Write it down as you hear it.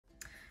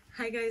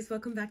Hi guys,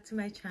 welcome back to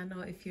my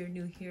channel. If you're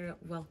new here,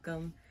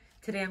 welcome.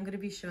 Today I'm going to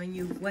be showing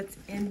you what's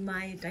in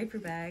my diaper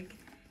bag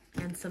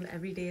and some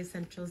everyday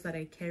essentials that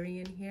I carry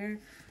in here.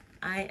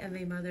 I am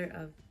a mother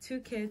of 2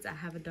 kids. I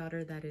have a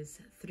daughter that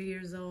is 3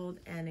 years old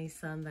and a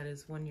son that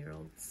is 1 year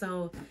old.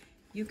 So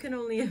you can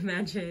only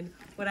imagine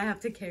what I have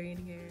to carry in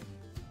here.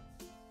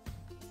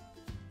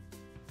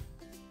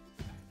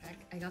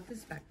 I got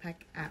this backpack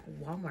at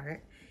Walmart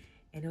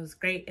and it was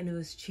great and it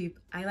was cheap.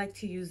 I like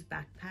to use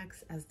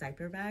backpacks as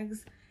diaper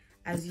bags.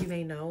 As you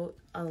may know,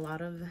 a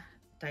lot of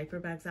diaper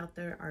bags out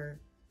there are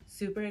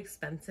super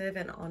expensive,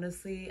 and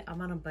honestly,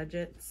 I'm on a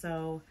budget,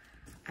 so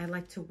I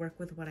like to work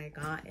with what I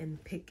got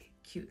and pick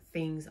cute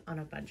things on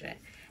a budget.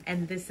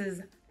 And this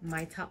is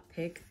my top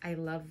pick. I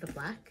love the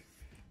black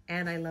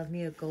and I love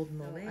me a gold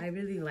moment. I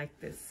really like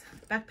this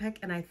backpack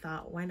and I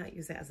thought, why not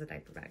use it as a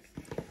diaper bag?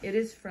 It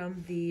is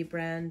from the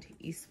brand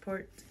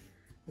Eastport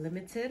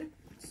Limited.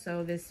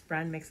 So this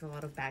brand makes a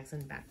lot of bags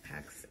and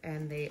backpacks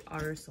and they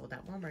are sold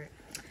at Walmart.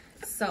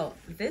 So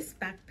this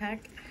backpack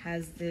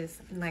has this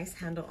nice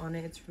handle on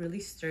it. It's really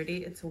sturdy.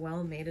 It's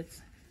well made.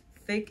 It's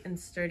thick and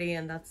sturdy,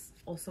 and that's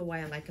also why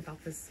I like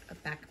about this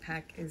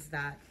backpack is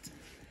that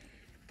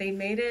they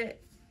made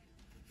it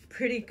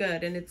pretty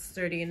good and it's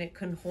sturdy and it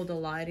can hold a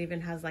lot. It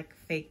even has like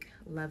fake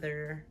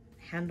leather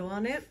handle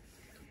on it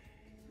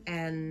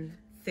and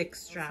thick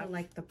straps. I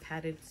like the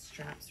padded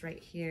straps right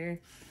here.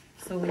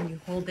 So when you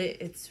hold it,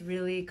 it's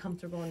really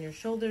comfortable on your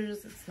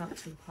shoulders. It's not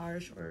too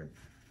harsh or,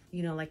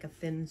 you know, like a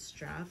thin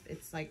strap.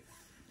 It's like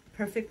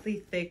perfectly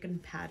thick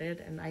and padded,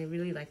 and I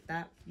really like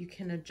that. You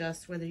can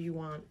adjust whether you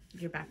want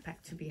your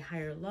backpack to be high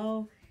or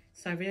low.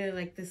 So I really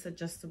like this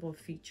adjustable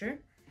feature.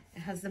 It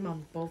has them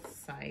on both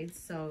sides,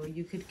 so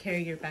you could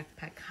carry your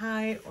backpack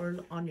high or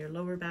on your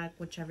lower back,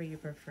 whichever you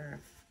prefer.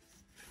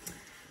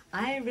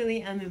 I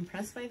really am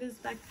impressed by this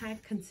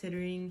backpack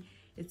considering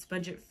it's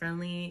budget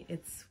friendly.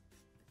 It's,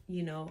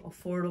 you know,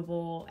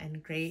 affordable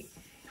and great.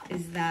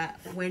 Is that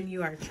when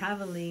you are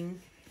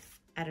traveling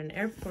at an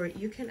airport,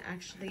 you can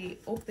actually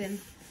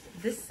open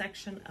this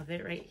section of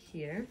it right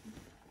here.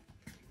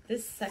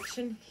 This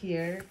section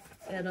here,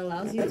 it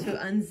allows you to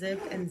unzip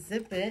and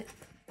zip it,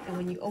 and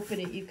when you open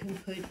it, you can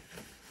put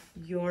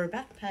your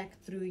backpack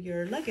through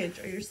your luggage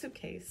or your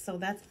suitcase. So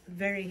that's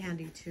very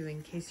handy too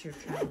in case you're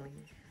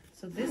traveling.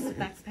 So this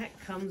backpack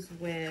comes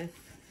with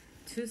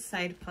 2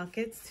 side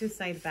pockets, 2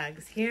 side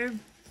bags here.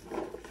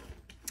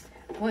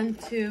 1,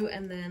 2,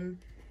 and then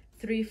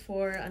 3,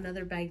 4,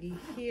 another baggie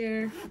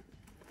here.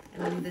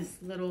 And then this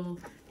little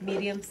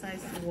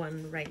medium-sized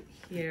one right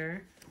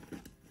here.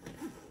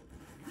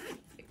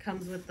 It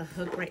comes with the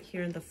hook right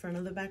here in the front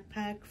of the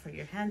backpack for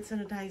your hand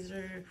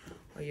sanitizer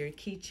or your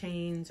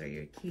keychains or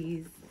your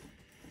keys.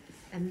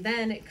 And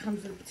then it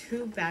comes with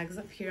 2 bags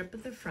up here up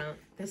at the front.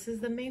 This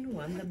is the main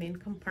one, the main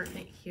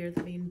compartment here,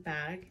 the main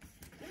bag.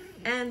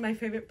 And my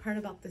favorite part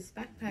about this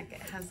backpack,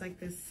 it has like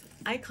this,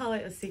 I call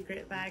it a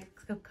secret bag,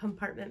 a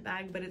compartment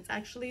bag, but it's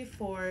actually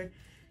for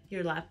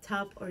your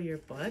laptop or your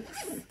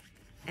books.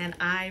 And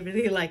I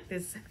really like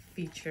this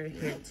feature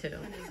here too.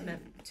 It's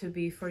meant to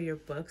be for your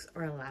books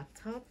or a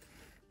laptop,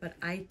 but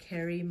I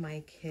carry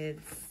my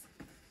kids'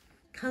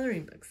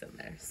 coloring books in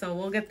there. So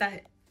we'll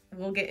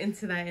get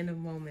into that in a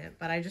moment,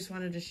 but I just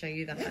wanted to show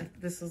you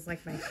that this was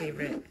like my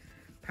favorite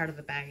part of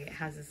the bag. It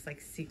has this like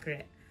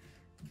secret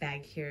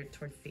bag here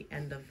towards the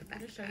end of the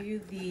bag. I'm gonna show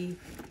you the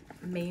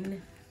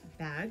main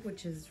bag,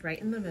 which is right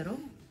in the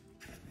middle.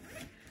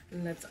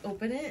 Let's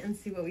open it and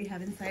see what we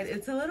have inside.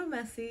 It's a little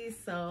messy,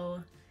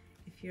 so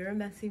if you're a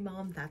messy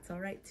mom, that's all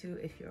right too.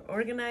 If you're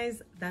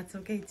organized, that's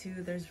okay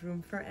too. There's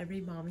room for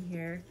every mom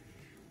here.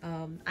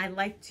 I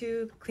like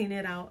to clean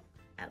it out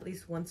at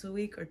least once a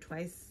week or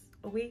twice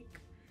a week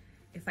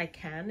if I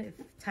can, if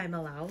time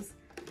allows.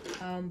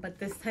 But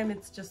this time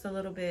it's just a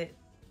little bit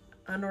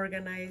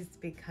unorganized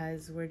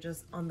because we're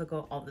just on the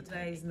go all the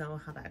time. You guys know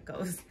how that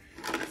goes.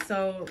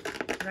 So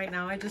right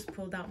now I just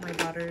pulled out my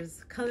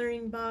daughter's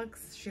coloring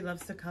box. She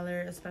loves to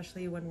color,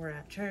 especially when we're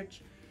at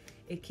church.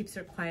 It keeps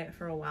her quiet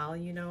for a while,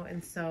 you know,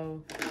 and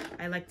so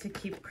I like to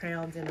keep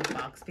crayons in a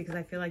box because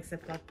I feel like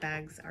Ziploc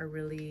bags are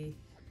really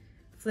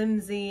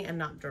flimsy and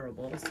not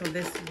durable. So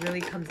this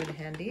really comes in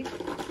handy.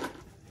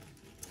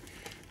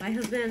 My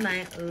husband and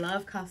I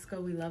love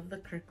Costco. We love the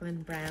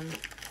Kirkland brand.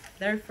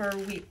 Therefore,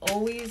 we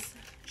always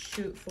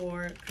shoot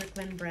for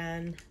Kirkland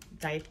brand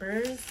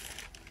diapers.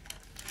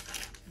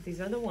 These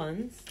are the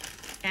ones.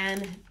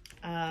 And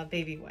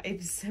baby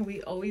wipes.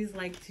 We always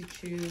like to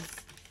choose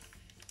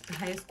the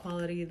highest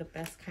quality, the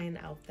best kind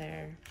out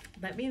there.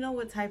 Let me know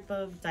what type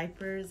of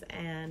diapers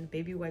and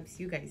baby wipes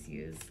you guys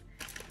use.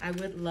 I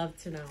would love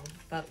to know.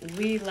 But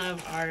we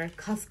love our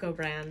Costco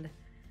brand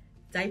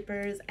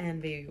diapers and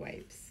baby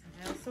wipes.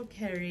 I also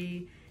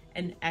carry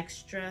an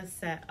extra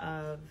set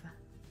of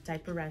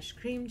diaper rash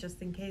cream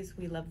just in case.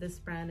 We love this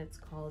brand. It's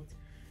called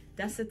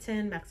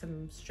Desitin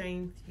Maximum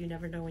Strength. You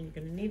never know when you're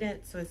going to need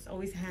it, so it's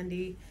always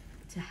handy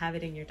to have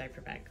it in your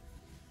diaper bag.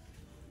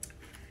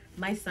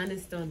 My son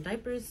is still in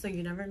diapers, so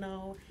you never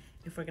know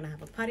if we're gonna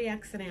have a potty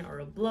accident or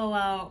a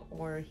blowout,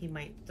 or he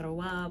might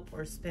throw up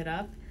or spit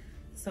up.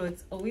 So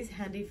it's always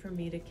handy for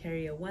me to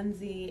carry a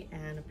onesie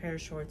and a pair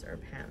of shorts or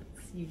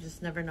pants. You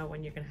just never know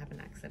when you're gonna have an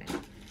accident.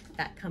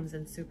 That comes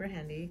in super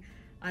handy.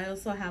 I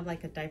also have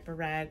like a diaper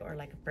rag or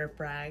like a burp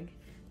rag,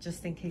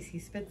 just in case he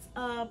spits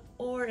up,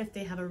 or if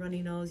they have a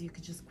runny nose, you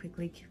could just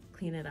quickly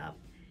clean it up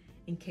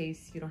in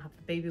case you don't have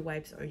the baby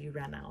wipes or you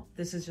ran out.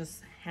 This is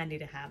just handy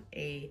to have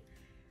a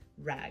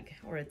rag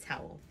or a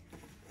towel.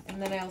 And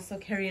then I also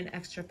carry an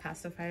extra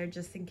pacifier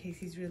just in case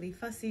he's really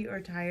fussy or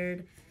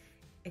tired.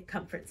 It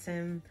comforts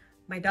him.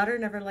 My daughter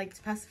never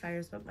liked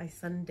pacifiers, but my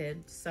son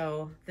did,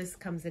 so this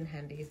comes in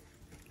handy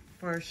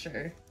for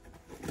sure.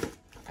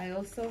 I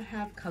also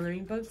have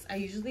coloring books. I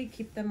usually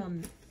keep them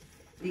on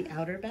the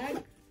outer bag,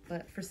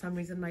 but for some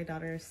reason my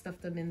daughter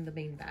stuffed them in the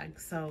main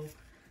bag. So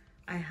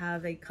I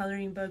have a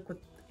coloring book with,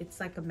 it's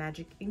like a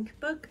magic ink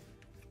book,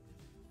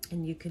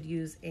 and you could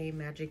use a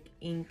magic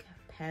ink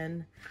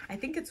pen. I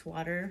think it's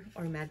water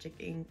or magic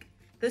ink.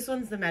 This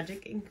one's the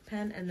magic ink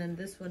pen, and then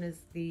this one is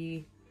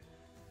the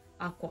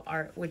Aqua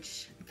Art,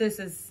 which this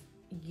is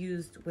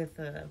used with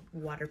a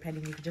water pen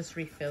and you can just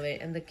refill it.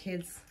 And the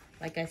kids,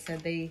 like I said,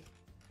 they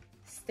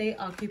stay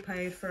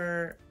occupied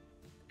for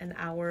an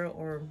hour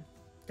or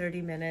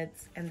 30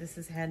 minutes, and this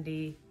is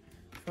handy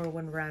for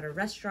when we're at a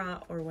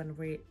restaurant or when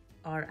we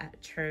are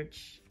at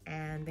church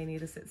and they need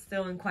to sit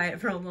still and quiet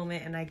for a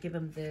moment, and I give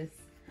them this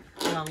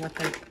along with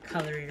their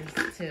colors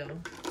too.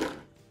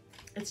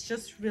 It's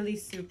just really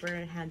super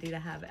handy to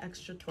have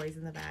extra toys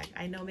in the bag.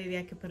 I know maybe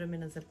I could put them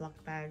in a Ziploc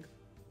bag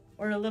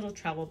or a little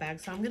travel bag,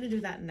 so I'm gonna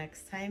do that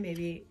next time.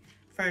 Maybe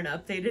for an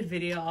updated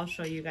video, I'll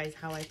show you guys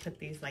how I put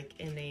these like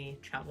in a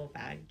travel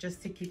bag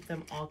just to keep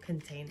them all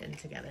contained and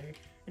together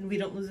and we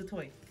don't lose a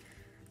toy.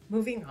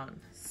 Moving on.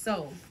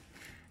 So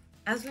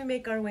as we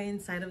make our way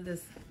inside of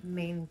this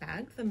main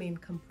bag, the main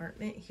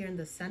compartment here in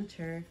the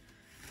center,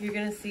 you're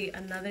gonna see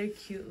another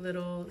cute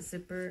little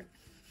zipper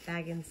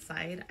bag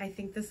inside. I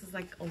think this is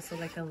like also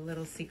like a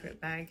little secret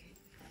bag.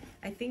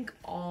 I think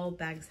all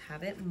bags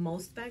have it,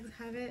 most bags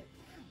have it,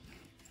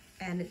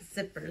 and it's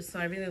zippers, so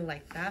I really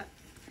like that.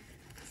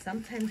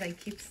 Sometimes I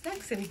keep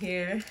snacks in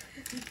here.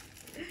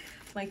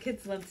 My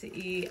kids love to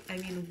eat. I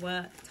mean,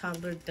 what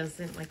toddler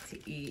doesn't like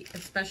to eat,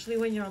 especially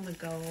when you're on the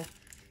go?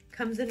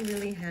 Comes in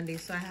really handy.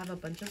 So I have a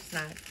bunch of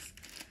snacks.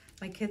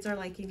 My kids are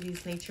liking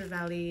these Nature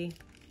Valley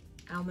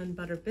almond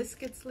butter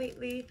biscuits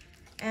lately,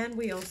 and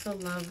we also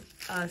love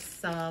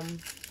some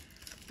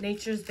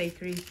Nature's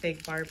Bakery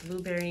Fig Bar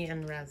blueberry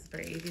and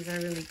raspberry. These are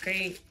really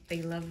great.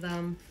 They love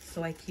them,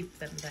 so I keep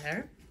them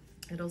there.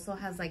 It also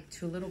has like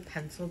 2 little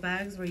pencil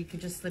bags where you can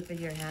just slip in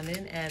your hand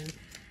in and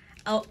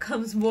out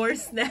comes more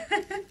snacks.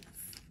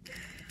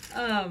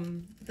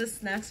 The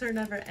snacks are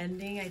never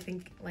ending. I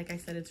think, like I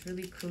said, it's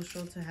really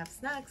crucial to have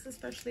snacks,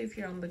 especially if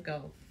you're on the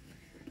go.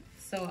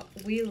 So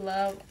we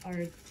love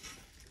our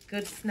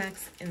good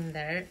snacks in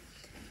there.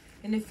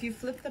 And if you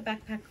flip the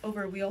backpack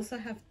over, we also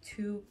have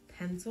 2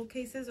 pencil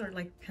cases or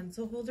like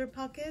pencil holder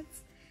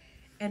pockets.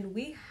 And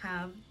we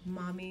have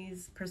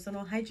Mommy's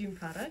personal hygiene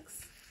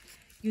products.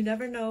 You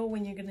never know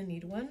when you're gonna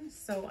need one,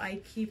 so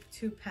I keep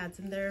 2 pads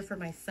in there for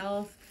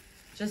myself,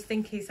 just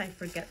in case I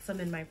forget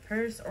some in my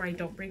purse or I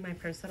don't bring my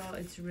purse at all.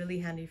 It's really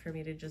handy for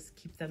me to just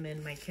keep them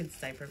in my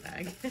kids' diaper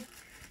bag.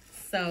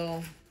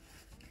 So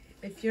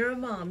if you're a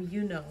mom,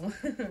 you know,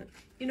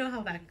 you know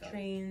how that goes.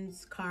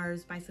 Trains,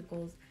 cars,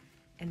 bicycles,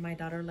 and my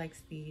daughter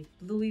likes the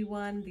bluey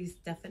one. These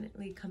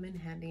definitely come in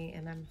handy,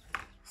 and I'm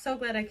so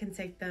glad I can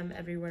take them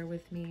everywhere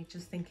with me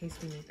just in case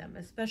we need them,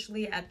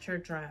 especially at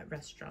church or at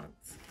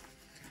restaurants.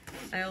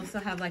 I also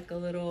have like a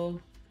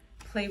little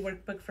play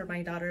workbook for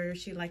my daughter.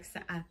 She likes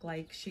to act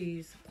like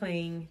she's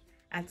playing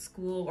at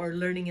school or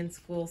learning in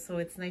school, so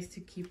it's nice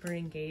to keep her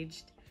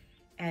engaged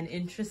and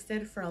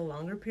interested for a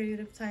longer period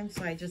of time.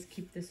 So I just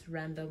keep this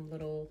random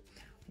little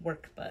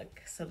workbook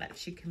so that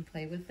she can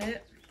play with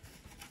it.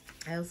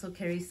 I also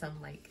carry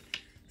some like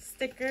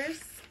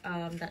stickers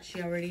that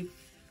she already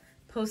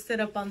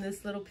posted up on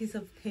this little piece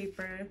of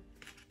paper.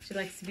 She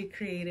likes to be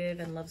creative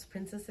and loves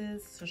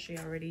princesses, so she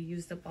already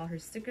used up all her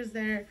stickers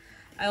there.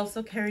 I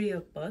also carry a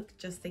book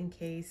just in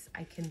case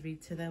I can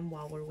read to them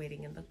while we're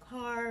waiting in the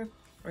car,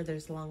 or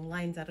there's long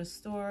lines at a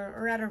store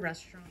or at a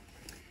restaurant.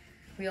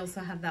 We also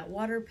have that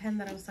water pen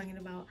that I was talking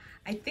about.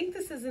 I think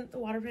this isn't the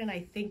water pen.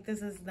 I think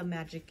this is the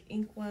magic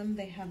ink one.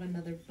 They have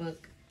another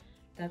book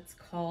that's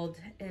called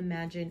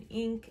Imagine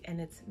Ink,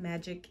 and it's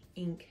magic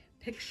ink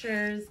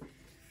pictures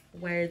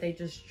where they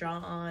just draw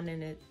on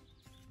and it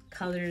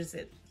colors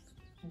it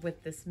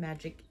with this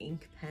magic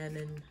ink pen,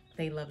 and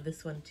they love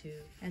this one too.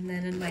 And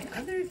then in my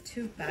other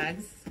 2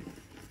 bags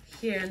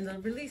here, in the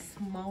really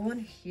small one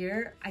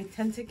here, I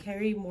tend to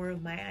carry more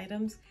of my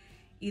items.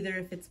 Either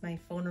if it's my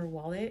phone or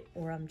wallet,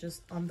 or I'm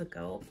just on the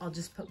go, I'll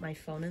just put my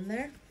phone in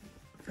there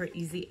for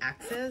easy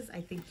access. I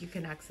think you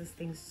can access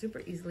things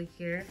super easily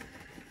here.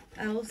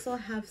 I also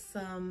have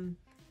some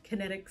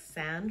kinetic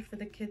sand for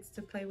the kids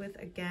to play with.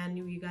 Again,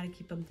 you gotta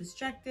keep them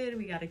distracted,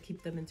 we gotta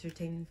keep them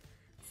entertained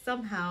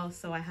somehow,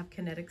 so I have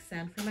kinetic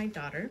sand for my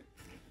daughter.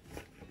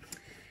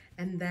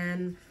 And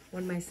then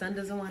when my son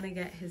doesn't want to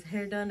get his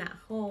hair done at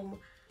home,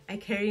 I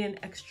carry an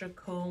extra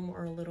comb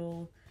or a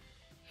little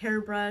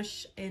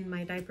hairbrush in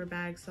my diaper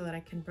bag so that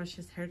I can brush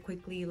his hair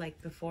quickly, like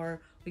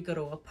before we go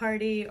to a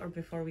party or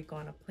before we go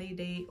on a play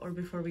date or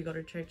before we go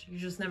to church. You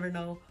just never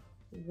know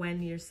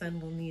when your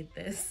son will need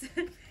this.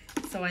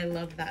 So I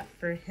love that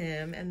for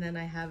him. And then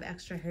I have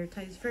extra hair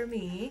ties for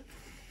me.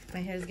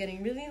 My hair is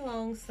getting really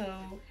long, so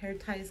hair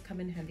ties come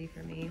in handy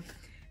for me.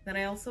 Then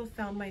I also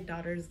found my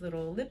daughter's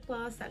little lip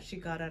gloss that she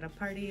got at a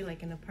party,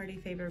 like in a party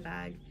favor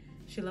bag.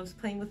 She loves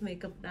playing with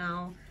makeup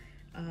now,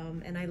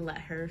 and I let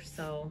her,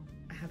 so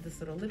I have this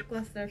little lip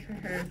gloss there for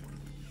her.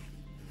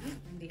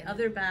 And the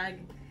other bag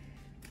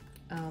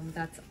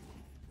that's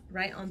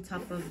right on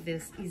top of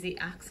this easy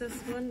access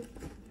one,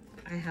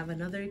 I have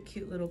another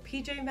cute little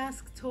PJ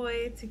Mask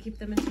toy to keep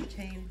them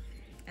entertained,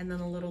 and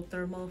then a little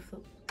thermal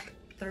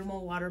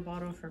water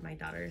bottle for my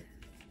daughter.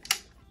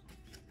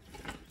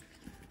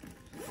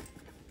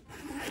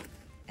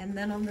 And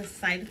then on the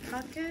side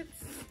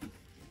pockets,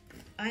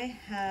 I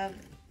have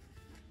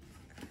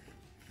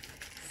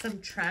some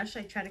trash.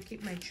 I try to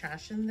keep my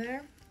trash in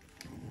there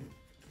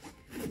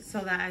so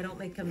that I don't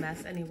make a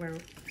mess anywhere,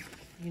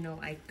 you know,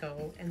 I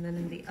go. And then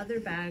in the other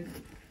bag,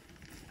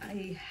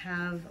 I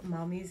have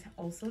mommy's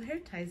also hair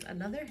ties,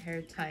 another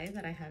hair tie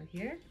that I have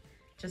here,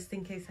 just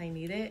in case I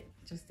need it,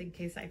 just in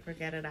case I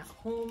forget it at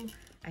home.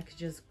 I could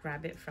just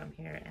grab it from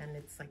here, and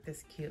it's like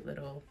this cute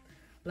little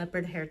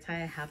leopard hair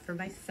tie I have for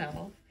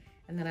myself.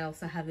 And then I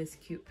also have this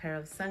cute pair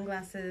of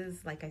sunglasses.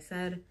 Like I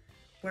said,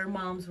 we're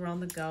moms, we're on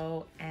the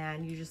go,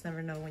 and you just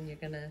never know when you're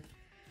gonna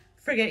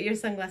forget your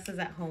sunglasses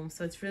at home.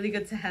 So it's really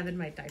good to have in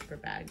my diaper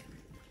bag.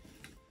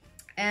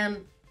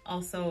 And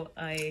also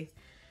a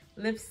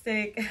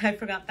lipstick. I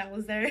forgot that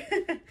was there.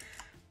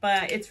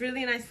 But it's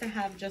really nice to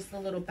have just a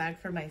little bag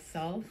for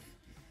myself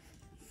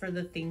for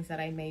the things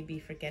that I may be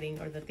forgetting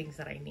or the things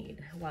that I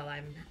need while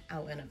I'm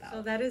out and about.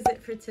 So that is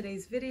it for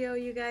today's video,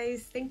 you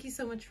guys. Thank you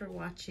so much for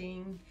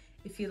watching.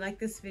 If you like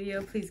this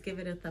video, please give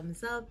it a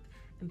thumbs up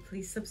and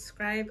please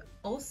subscribe.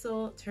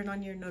 Also, turn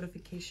on your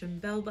notification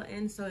bell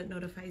button so it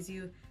notifies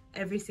you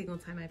every single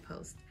time I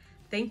post.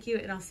 Thank you,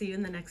 and I'll see you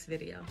in the next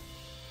video.